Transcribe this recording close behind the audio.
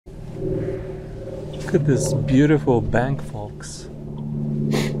Look at this beautiful bank, folks.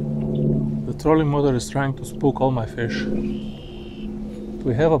 The trolling motor is trying to spook all my fish.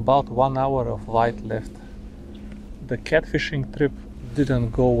 We have about 1 hour of light left. The catfishing trip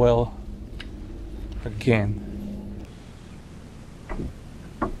didn't go well again.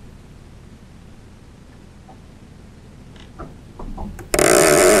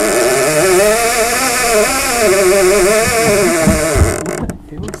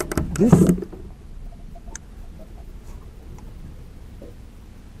 This?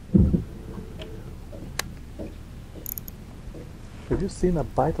 Have you seen a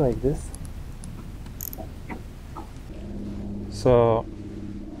bite like this? So,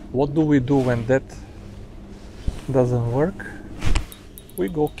 what do we do when that doesn't work? We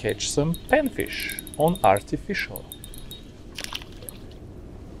go catch some panfish on artificial.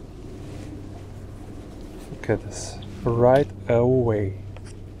 Look at this, right away.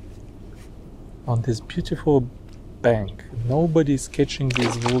 On this beautiful bank, nobody's catching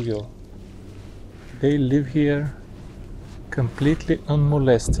these bluegill. They live here completely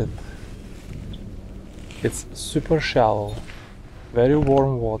unmolested. It's super shallow, very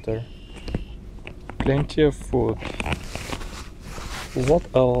warm water, plenty of food. What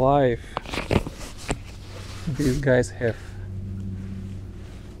a life these guys have.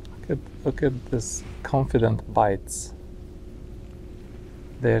 Look at this confident bites.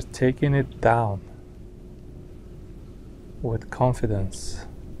 They're taking it down with confidence.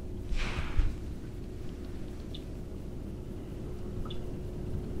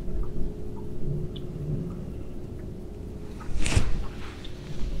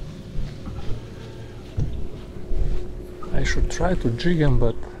 I should try to jig him,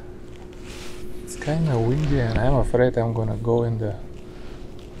 but it's kind of windy and I'm afraid I'm gonna go in the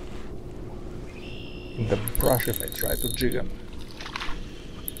brush if I try to jig him.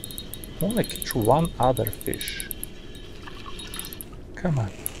 I want to catch one other fish. Come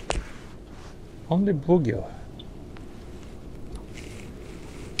on. Only bluegill.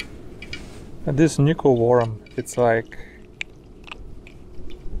 And this nickel worm, it's like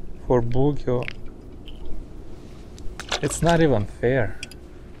for bluegill, it's not even fair.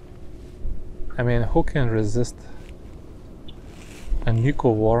 I mean, who can resist a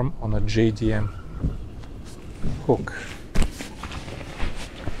nickel worm on a JDM hook?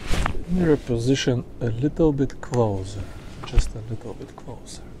 Let me reposition a little bit closer, just a little bit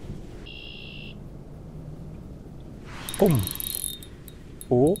closer. Boom!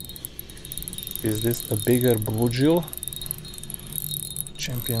 Oh, is this a bigger bluegill?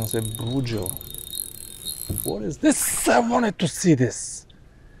 Champion said bluegill. What is this? I wanted to see this.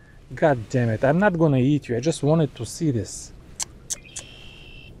 God damn it, I'm not gonna eat you, I just wanted to see this.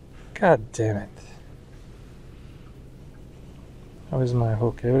 God damn it. How is my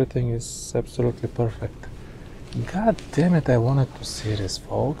hook? Everything is absolutely perfect. God damn it, I wanted to see this,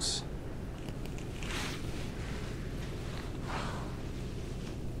 folks.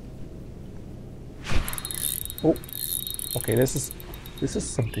 Oh, okay, this is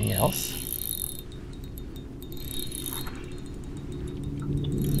something else.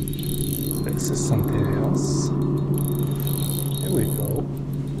 This is something else. Here we go.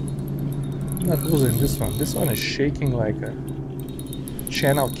 I'm not losing this one. This one is shaking like a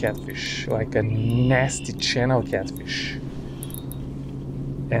channel catfish, like a nasty channel catfish.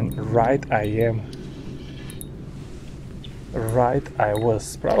 And right I am. Right I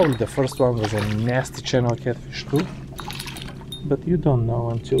was. Probably the first one was a nasty channel catfish too. But you don't know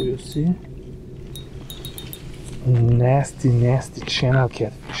until you see. Nasty, nasty channel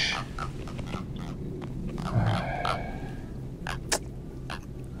catfish.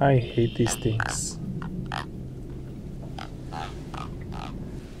 I hate these things.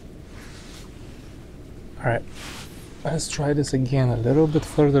 Alright, let's try this again a little bit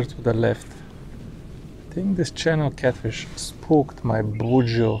further to the left. I think this channel catfish spooked my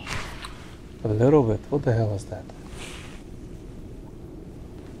bluegill a little bit. What the hell was that?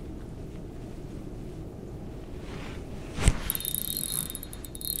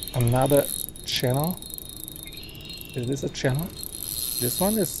 Another channel? Is this a channel? This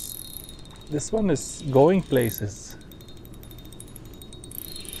one is going places.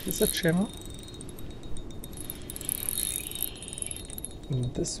 Is this a channel?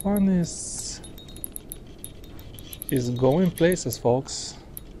 This one is going places, folks.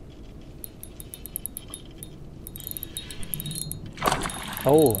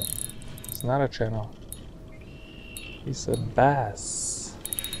 Oh, it's not a channel. It's a bass.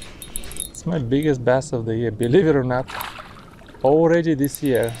 It's my biggest bass of the year, believe it or not. Already this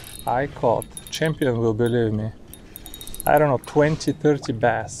year I caught, champion will believe me, I don't know, 20-30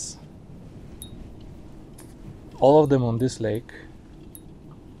 bass. all of them on this lake,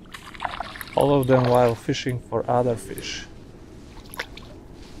 all of them while fishing for other fish.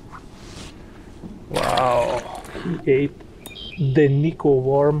 Wow, he ate the Nico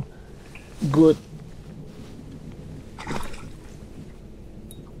worm. Good.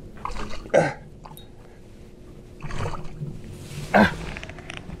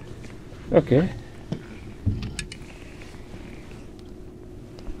 Okay.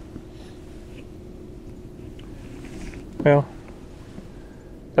 Well,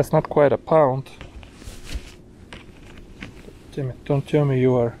 that's not quite a pound. Damn it, don't tell me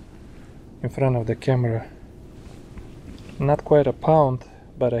you are in front of the camera. Not quite a pound,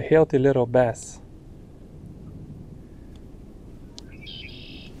 but a healthy little bass.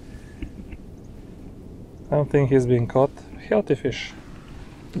 I don't think he's been caught. Healthy fish.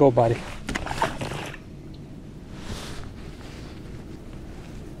 Go, buddy.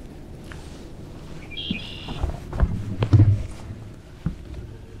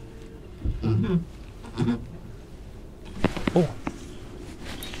 Oh,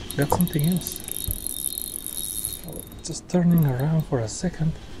 got something else. Just turning around for a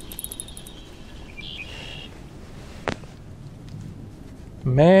second.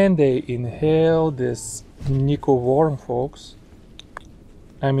 Man, they inhale this Nico worm, folks.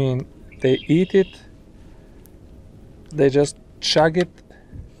 I mean, they eat it, they just chug it.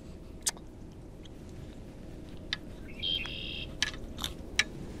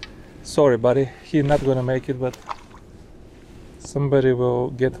 Sorry, buddy, he's not gonna make it, but somebody will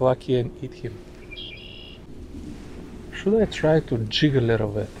get lucky and eat him. Should I try to jig a little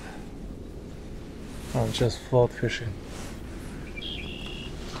bit? Or just float fishing?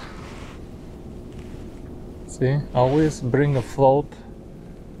 See, always bring a float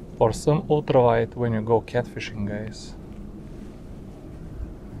or some ultralight when you go catfishing, guys.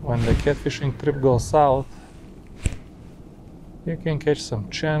 When the catfishing trip goes south, you can catch some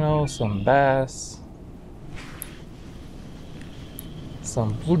channel, some bass,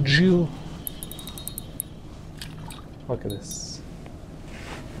 some bluegill. Look at this.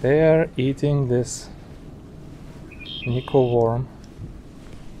 They are eating this Nico worm.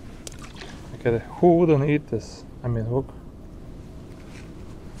 Look at it. Who wouldn't eat this? I mean, look.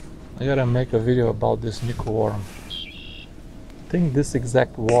 I gotta make a video about this Nico worm. I think this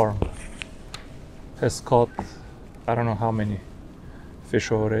exact worm has caught I don't know how many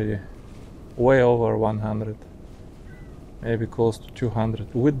fish already. Way over 100. Maybe close to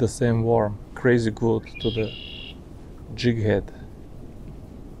 200 with the same worm. Crazy good to the jig head.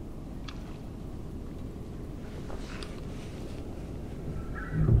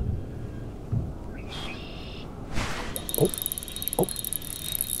 Oh,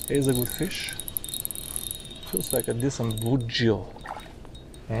 here's a good fish. Feels like a decent bluegill,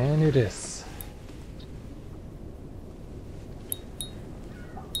 and it is.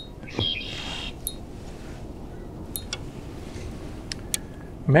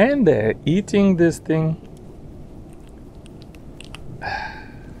 Man, they're eating this thing.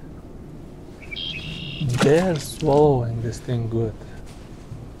 They're swallowing this thing good.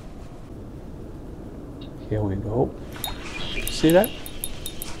 Here we go. See that?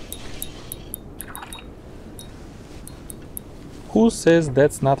 Who says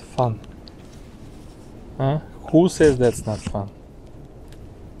that's not fun? Huh? Who says that's not fun?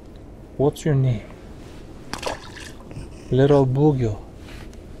 What's your name? Little Bluegill.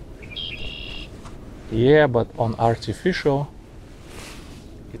 Yeah, but on artificial,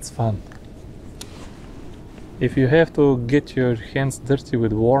 it's fun. If you have to get your hands dirty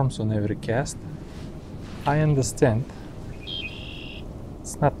with worms on every cast, I understand.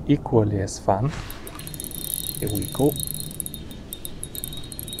 It's not equally as fun. Here we go.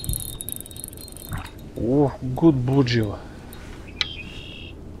 Oh, good bluegill.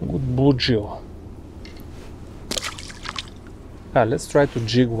 Good bluegill. Let's try to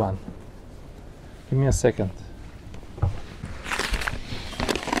jig one. Give me a second.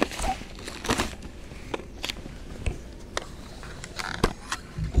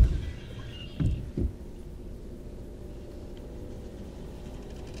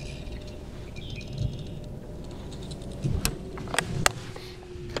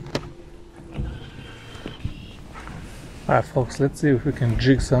 Alright folks, let's see if we can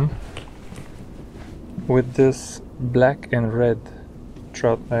jig some with this black and red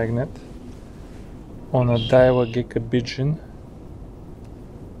trout magnet on a Daiwa Gecko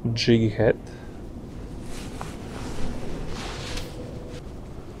jig head.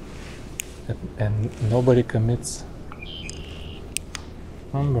 And nobody commits.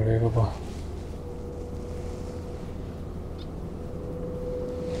 Unbelievable.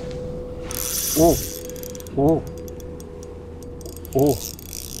 Oh, Oh. Oh.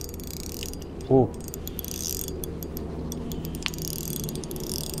 Oh.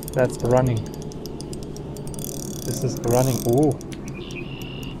 That's running. This is running. Oh.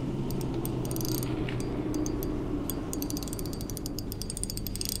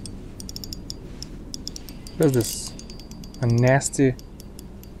 What's this? A nasty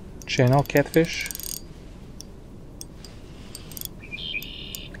channel catfish?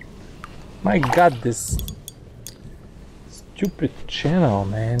 My god, this stupid channel,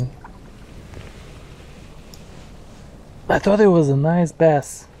 man. I thought it was a nice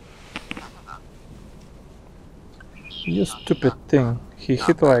bass. You stupid thing. He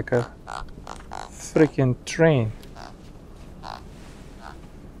hit like a freaking train.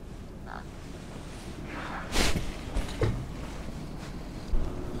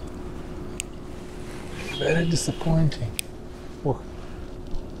 Very disappointing. Oh,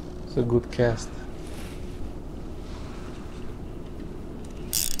 it's a good cast.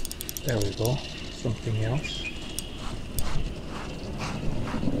 There we go. Something else.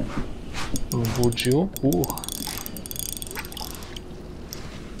 Bluegill. Ooh.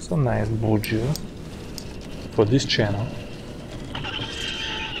 It's a nice bluegill for this channel.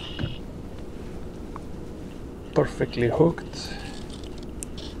 Perfectly hooked.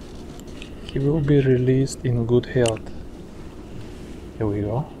 He will be released in good health. Here we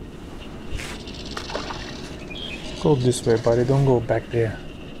go. Go this way, buddy. Don't go back there.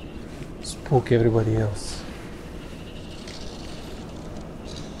 Spook everybody else.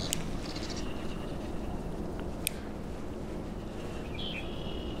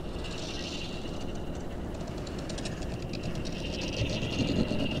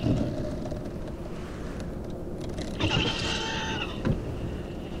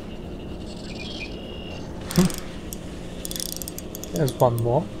 There's one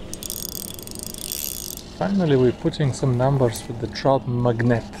more. Finally, we're putting some numbers with the trout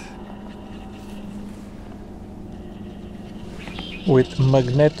magnet. With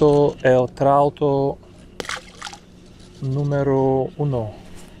Magneto el Trauto numero uno.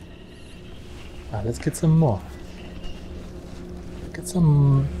 Let's get some more. Get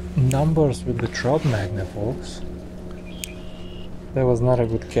some numbers with the trout magnet, folks. That was not a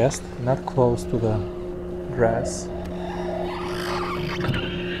good cast, not close to the grass.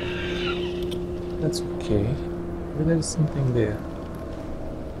 That's okay, but there's something there.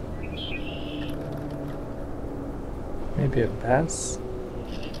 Maybe a bass.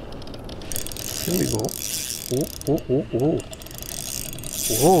 Here we go. Oh, oh, oh, oh.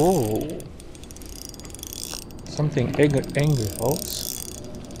 Whoa. Something angry, folks.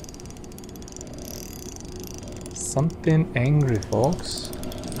 Something angry, folks.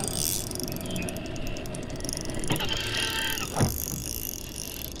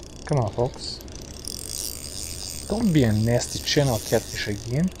 Come on, folks. Don't be a nasty channel catfish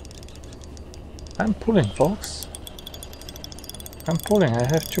again. I'm pulling, folks. I'm pulling. I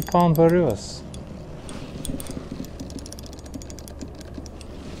have 2-pound varioas.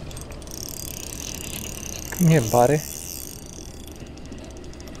 Come here, buddy.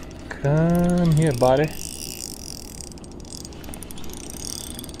 Come here, buddy.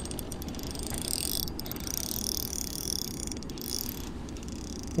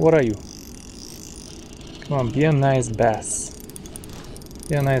 What are you? Come on, be a nice bass.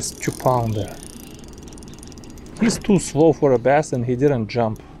 Be a nice 2-pounder. He's too slow for a bass and he didn't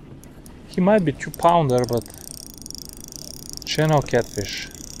jump. He might be 2-pounder, but channel catfish.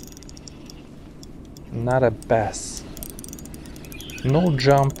 Not a bass. No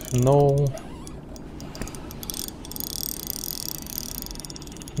jump, no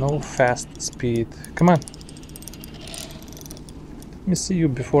fast speed. Come on. Let me see you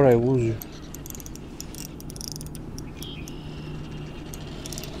before I lose you.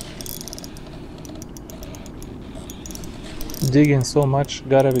 Digging so much,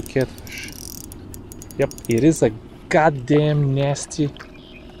 gotta be catfish. Yep, it is a goddamn nasty.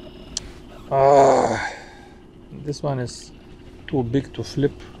 This one is too big to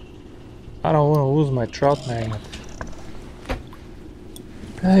flip. I don't want to lose my trout magnet.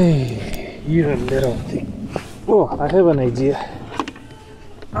 Hey, you're a little thing. Oh, I have an idea.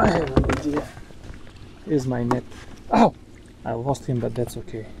 Here's my net. Ow! I lost him, but that's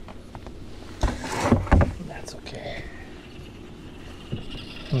okay. That's okay.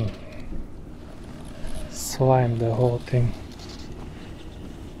 Slime the whole thing.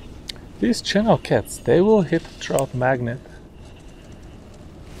 These channel cats, they will hit trout magnet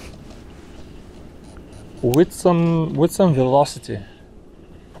with some velocity.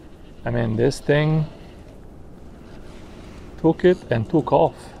 I mean, this thing took it and took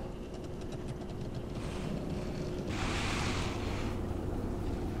off.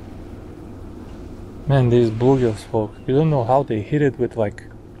 Man, these bluegills, folk, you don't know how they hit it with, like,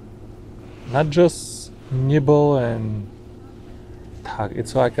 not just nibble and tug,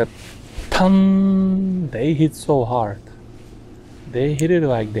 it's like a ton. They hit so hard. They hit it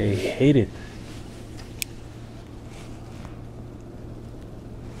like they hate it.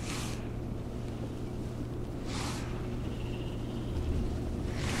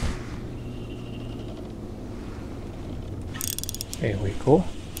 There we go.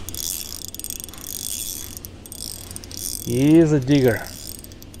 He's a digger.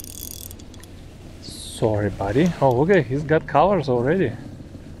 Sorry, buddy. Oh, okay, he's got colors already.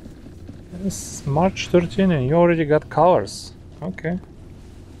 It's March 13 and you already got colors. Okay.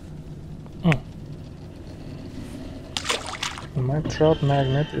 My trout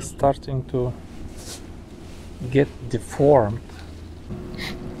magnet is starting to get deformed.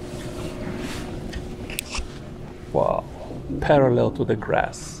 Wow. Parallel to the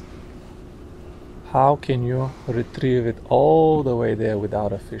grass. How can you retrieve it all the way there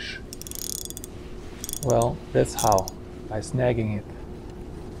without a fish? Well, that's how, by snagging it.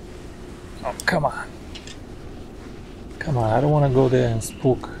 Oh, come on. Come on, I don't want to go there and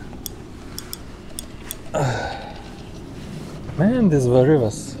spook. Man, these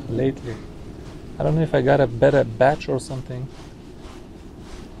varivas lately. I don't know if I got a better batch or something,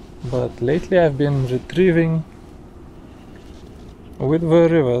 but lately I've been retrieving with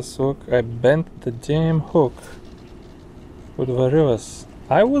varivas. Look, I bent the damn hook with varivas.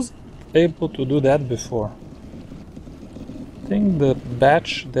 I was able to do that before. I think the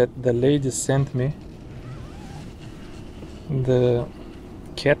batch that the lady sent me, the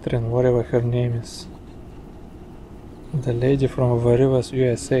Catherine, whatever her name is, the lady from Varivas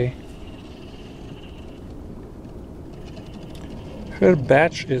USA, her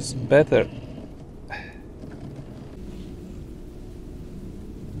batch is better.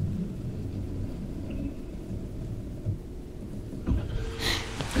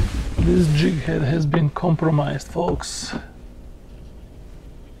 This jig head has been compromised, folks.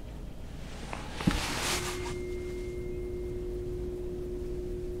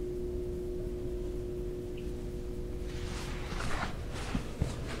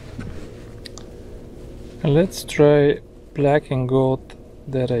 Let's try black and gold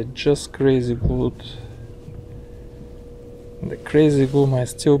that I just crazy glued. The crazy glue might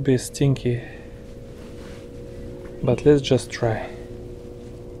still be stinky, but let's just try.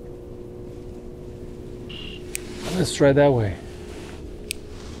 Let's try that way.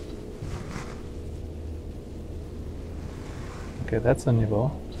 Okay, that's a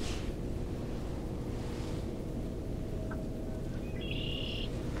nibble.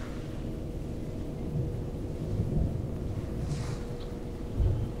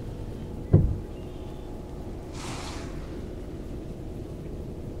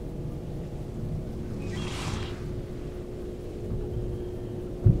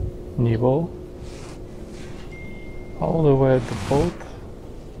 Nibble. All the way at the boat.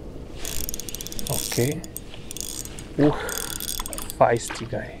 Okay. Ooh, feisty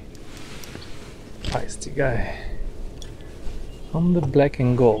guy. Feisty guy. On the black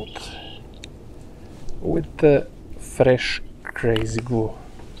and gold. With the fresh crazy glue.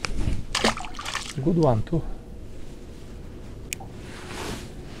 Good one too.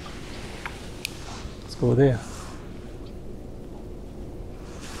 Let's go there.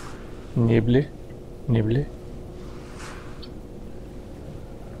 Nibbly, nibbly.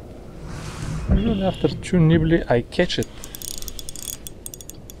 Usually after 2 nibbly I catch it.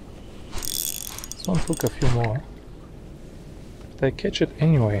 This one took a few more. But I catch it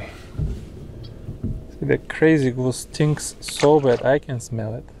anyway. See, the crazy glue stinks so bad I can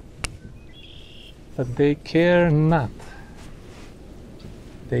smell it. But they care not.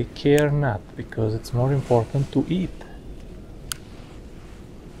 They care not because it's more important to eat.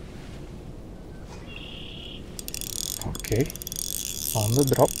 Okay, on the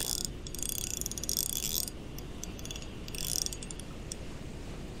drop.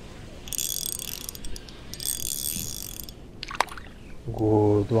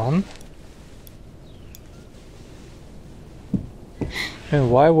 Good one.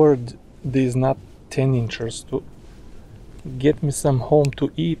 And why were these not 10 inches to get me some home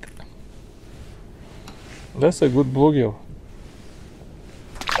to eat? That's a good bluegill.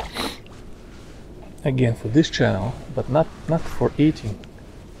 Again, for this channel, but not for eating.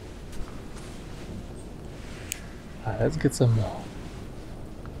 Let's get some more.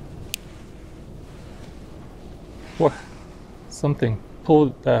 What? Something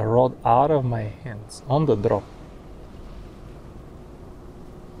pulled the rod out of my hands on the drop.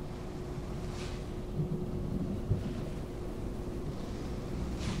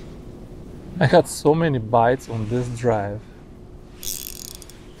 I got so many bites on this drive.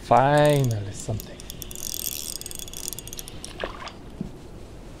 Finally something.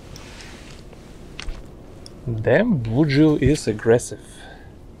 Damn, Bluegill is aggressive.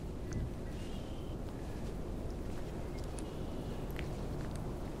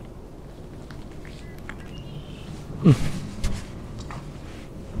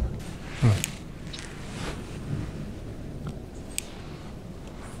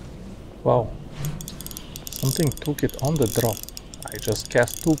 Wow, something took it on the drop. I just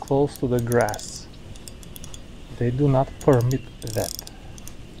cast too close to the grass. They do not permit that.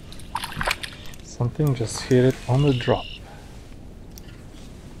 Something just hit it on the drop.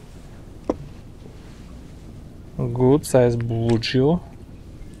 Good size Bluegill.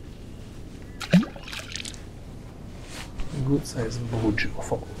 Good size Bluegill,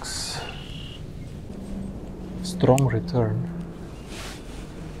 folks. Strong return.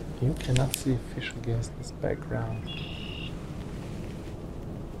 You cannot see fish against this background.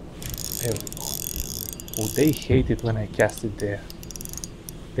 There we go. Oh, they hate it when I cast it there.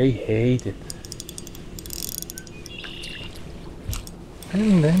 They hate it.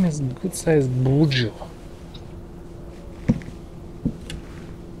 And then it's good sized Bluegill.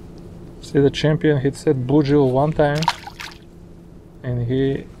 See, the champion, he said Bluegill one time and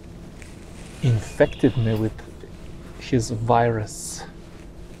he infected me with his virus.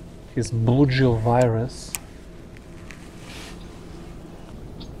 His Bluegill virus.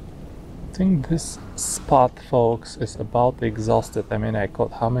 I think this spot, folks, is about exhausted. I mean, I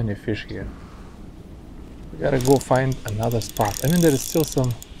caught how many fish here? We gotta go find another spot. I mean, there is still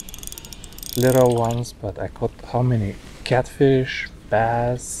some little ones, but I caught how many? Catfish,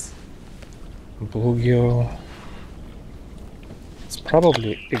 bass, Bluegill. It's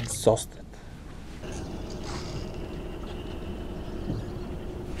probably exhausted.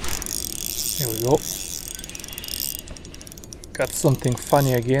 Here we go. Got something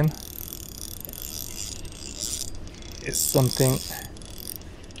funny again. It's something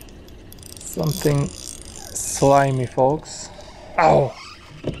slimy, folks. Ow!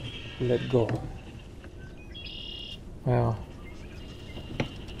 Let go. Well,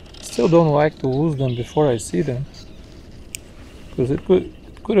 still don't like to lose them before I see them, because it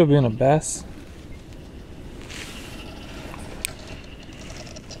could have been a bass.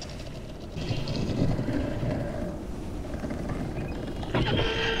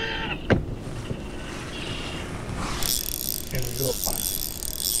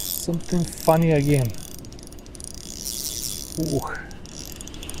 Something funny again. Ooh.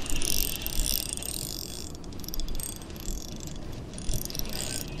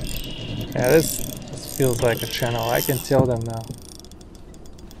 Yeah, this feels like a channel. I can tell them now.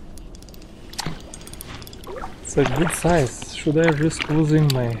 It's a good size. Should I risk losing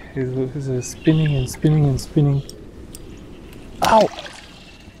my... He's spinning and spinning and spinning. Ow!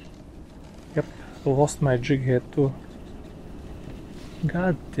 Yep, lost my jig head too.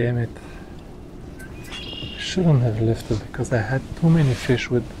 God damn it. Shouldn't have lifted because I had too many fish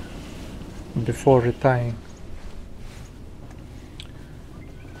with before retying.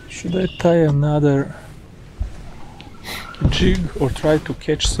 Should I tie another jig or try to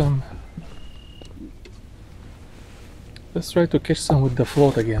catch some? Let's try to catch some with the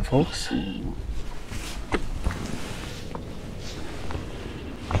float again, folks.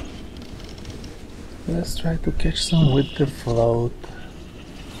 Let's try to catch some with the float.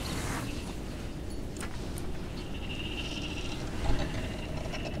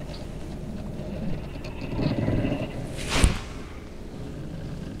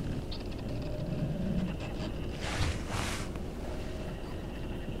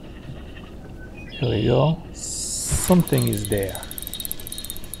 Here we go. Something is there.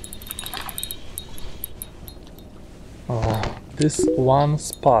 Oh, this one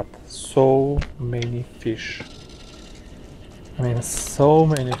spot, so many fish. I mean, so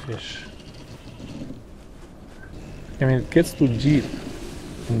many fish. I mean, it gets too deep,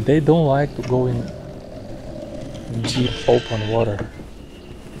 and they don't like to go in deep open water.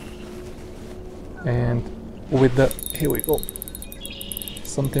 And with the... here we go.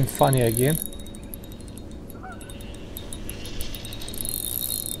 Something funny again.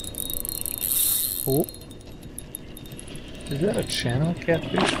 Oh, is that a channel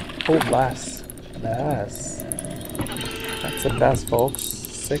catfish? Oh, bass. Bass. That's a bass, folks.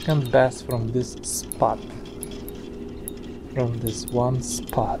 Second bass from this spot. From this one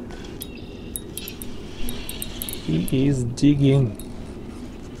spot. He is digging.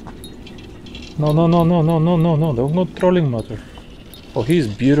 No, no, no, no, no, no, no, no. There's no trolling motor. Oh, he's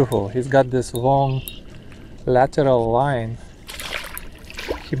beautiful. He's got this long lateral line.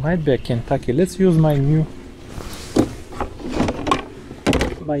 He might be a Kentucky. Let's use my new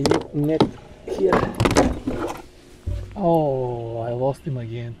net here. Oh, I lost him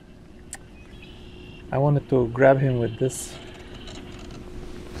again. I wanted to grab him with this.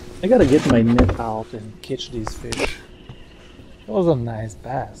 I gotta get my net out and catch these fish. That was a nice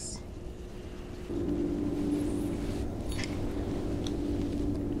bass.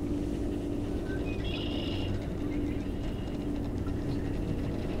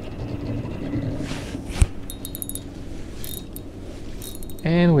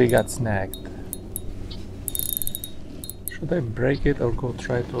 And we got snagged. Should I break it or go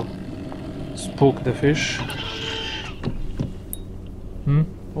try to spook the fish?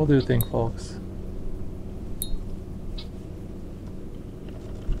 What do you think, folks?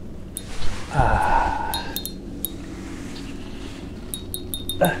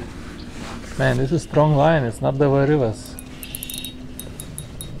 Man, this is strong line. It's not the rivers.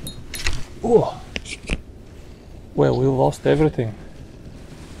 Oh, well, we lost everything.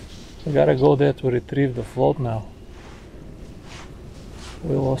 We gotta go there to retrieve the float now.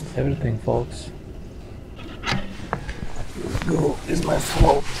 We lost everything, folks. Let's go. Is my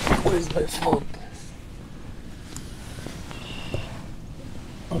float? Where's my float?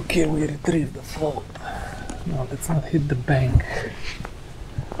 Okay, we retrieved the float. Now let's not hit the bank.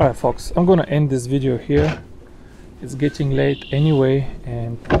 Alright, folks, I'm gonna end this video here. It's getting late anyway,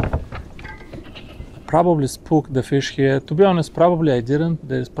 and probably spooked the fish here. To be honest, probably I didn't.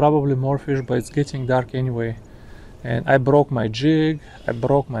 There's probably more fish, but it's getting dark anyway. And I broke my jig, I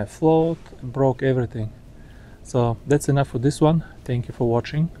broke my float, I broke everything. So that's enough for this one. Thank you for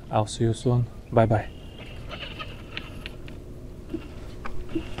watching. I'll see you soon. Bye bye.